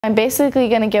I'm basically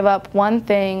going to give up one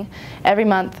thing every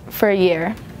month for a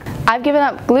year. I've given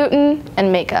up gluten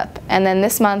and makeup, and then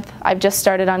this month I've just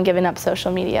started on giving up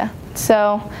social media.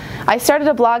 So I started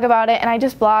a blog about it, and I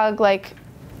just blog like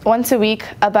once a week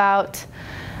about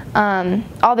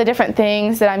all the different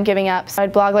things that I'm giving up. So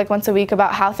I'd blog like once a week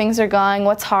about how things are going,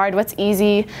 what's hard, what's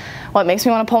easy, what makes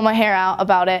me want to pull my hair out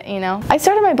about it, you know. I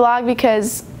started my blog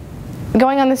because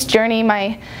going on this journey,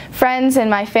 my friends and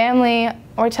my family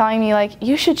were telling me, like,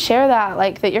 you should share that,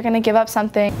 like, that you're going to give up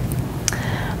something.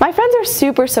 My friends are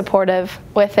super supportive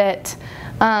with it.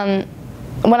 When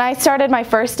I started my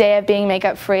first day of being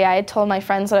makeup free, I had told my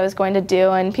friends what I was going to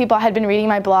do, and people had been reading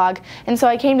my blog, and so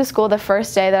I came to school the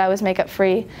first day that I was makeup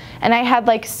free, and I had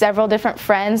like several different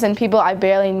friends and people I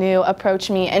barely knew approach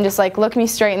me and just like look me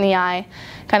straight in the eye,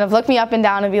 kind of look me up and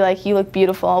down and be like, you look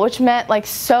beautiful, which meant like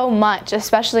so much,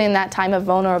 especially in that time of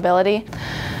vulnerability.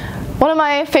 One of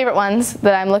my favorite ones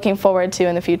that I'm looking forward to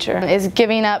in the future is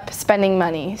giving up spending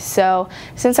money. So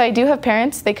since I do have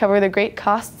parents, they cover the great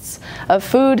costs of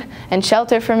food and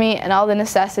shelter for me and all the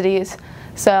necessities.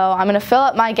 So I'm going to fill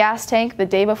up my gas tank the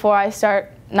day before I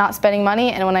start not spending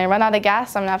money, and when I run out of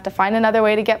gas, I'm going to have to find another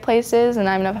way to get places, and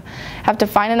I'm going to have to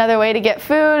find another way to get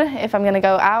food. If I'm going to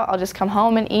go out, I'll just come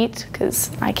home and eat because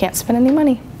I can't spend any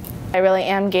money. I really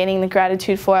am gaining the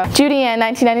gratitude for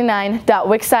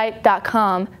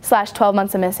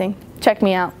JudyAnn1999.wixsite.com/12monthsofmissing. Check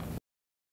me out.